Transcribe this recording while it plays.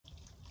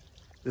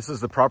This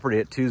is the property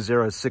at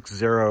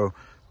 2060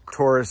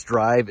 Taurus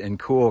Drive in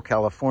Cool,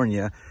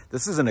 California.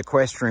 This is an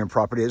equestrian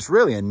property. It's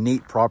really a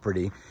neat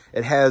property.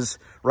 It has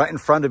right in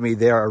front of me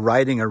there a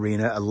riding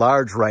arena, a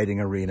large riding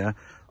arena.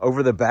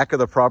 Over the back of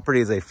the property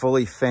is a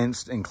fully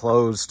fenced,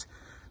 enclosed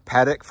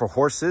paddock for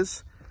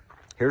horses.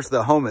 Here's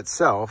the home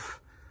itself.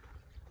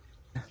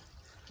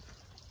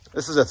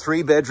 This is a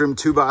 3-bedroom,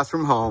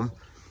 2-bathroom home.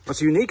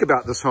 What's unique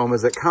about this home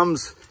is it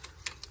comes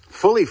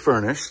fully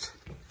furnished,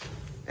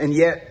 and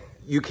yet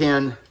you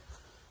can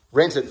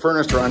rent it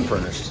furnished or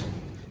unfurnished.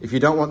 If you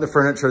don't want the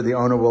furniture, the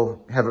owner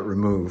will have it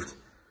removed.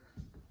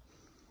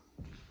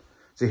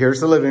 So here's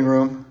the living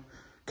room,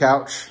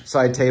 couch,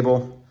 side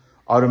table,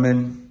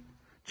 ottoman,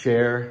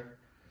 chair,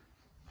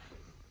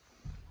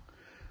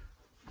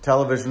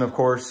 television, of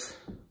course,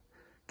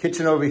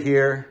 kitchen over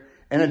here,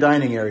 and a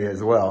dining area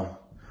as well.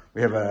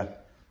 We have a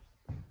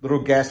little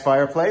gas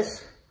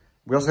fireplace.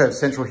 We also have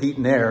central heat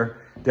and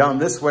air. Down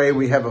this way,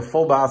 we have a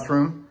full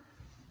bathroom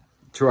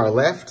to our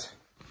left.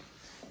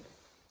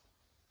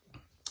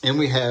 And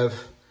we have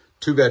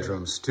 2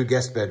 bedrooms, 2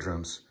 guest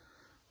bedrooms.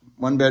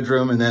 1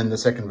 bedroom and then the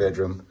 2nd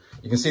bedroom.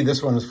 You can see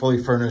this one is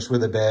fully furnished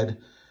with a bed.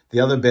 The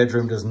other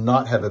bedroom does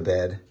not have a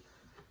bed.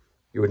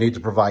 You would need to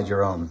provide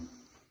your own.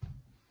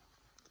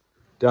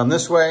 Down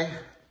this way,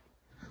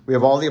 we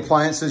have all the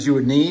appliances you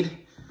would need.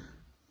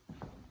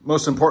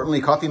 Most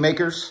importantly, coffee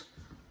makers.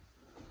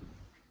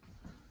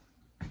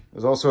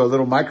 There's also a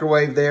little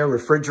microwave there,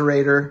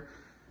 refrigerator,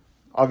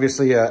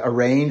 obviously a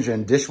range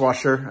and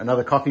dishwasher,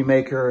 another coffee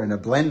maker, and a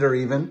blender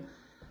even.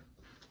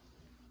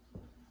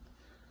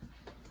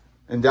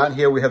 And down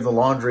here we have the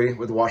laundry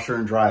with washer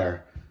and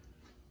dryer.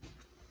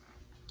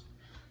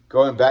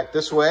 Going back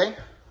this way,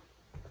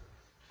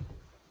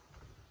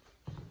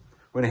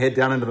 we're gonna head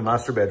down into the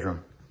master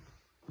bedroom.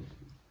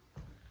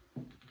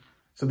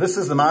 So this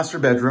is the master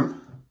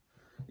bedroom.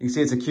 You can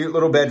see it's a cute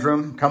little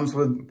bedroom, comes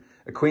with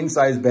a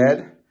queen-size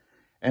bed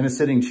and a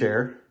sitting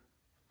chair.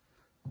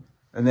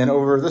 And then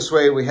over this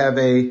way, we have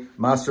a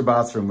master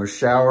bathroom with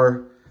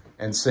shower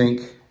and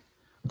sink,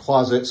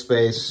 closet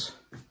space,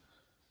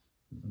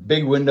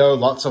 big window,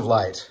 lots of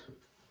light.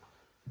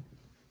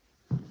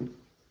 And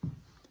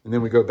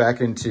then we go back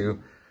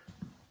into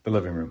the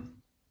living room.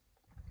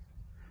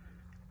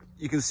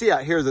 You can see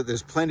out here that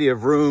there's plenty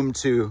of room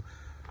to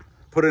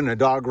put in a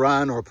dog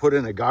run or put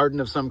in a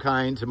garden of some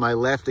kind. To my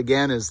left,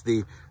 again, is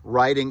the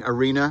riding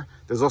arena.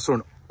 There's also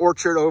an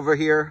orchard over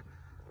here,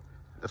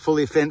 a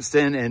fully fenced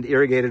in and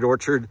irrigated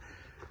orchard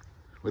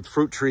with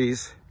fruit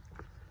trees.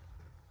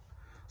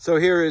 So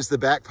here is the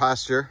back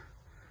pasture.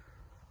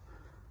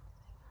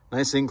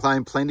 Nice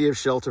incline, plenty of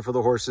shelter for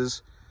the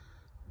horses.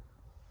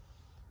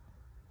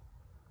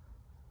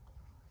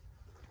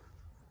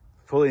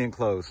 Fully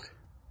enclosed.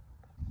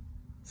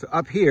 So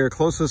up here,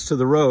 closest to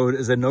the road,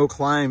 is a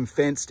no-climb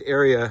fenced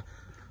area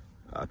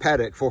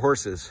paddock for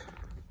horses.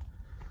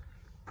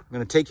 I'm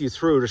going to take you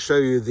through to show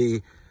you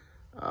the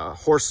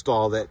horse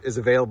stall that is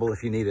available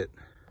if you need it.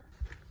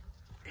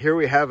 Here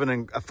we have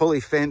a fully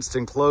fenced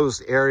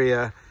enclosed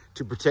area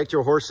to protect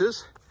your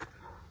horses.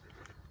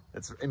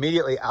 It's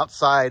immediately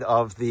outside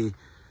of the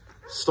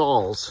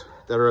stalls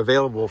that are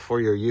available for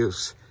your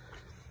use.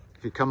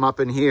 If you come up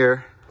in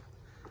here,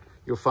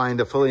 you'll find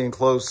a fully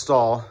enclosed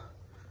stall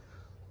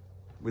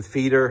with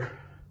feeder,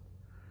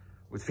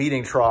 with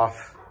feeding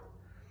trough,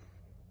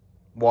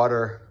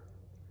 water,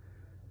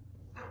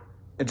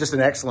 and just an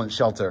excellent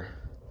shelter.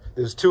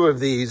 There's 2 of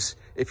these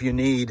if you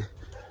need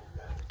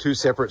 2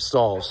 separate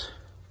stalls.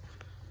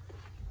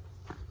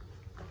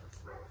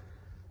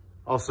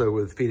 Also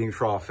with feeding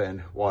trough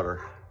and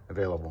water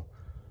available.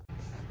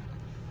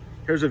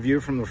 Here's a view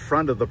from the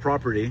front of the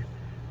property.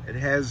 It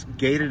has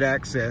gated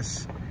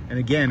access and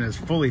again is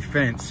fully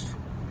fenced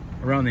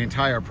around the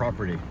entire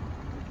property.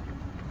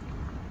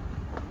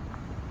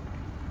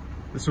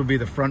 This will be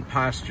the front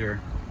pasture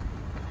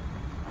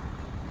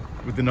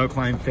with the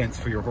no-climb fence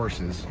for your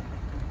horses.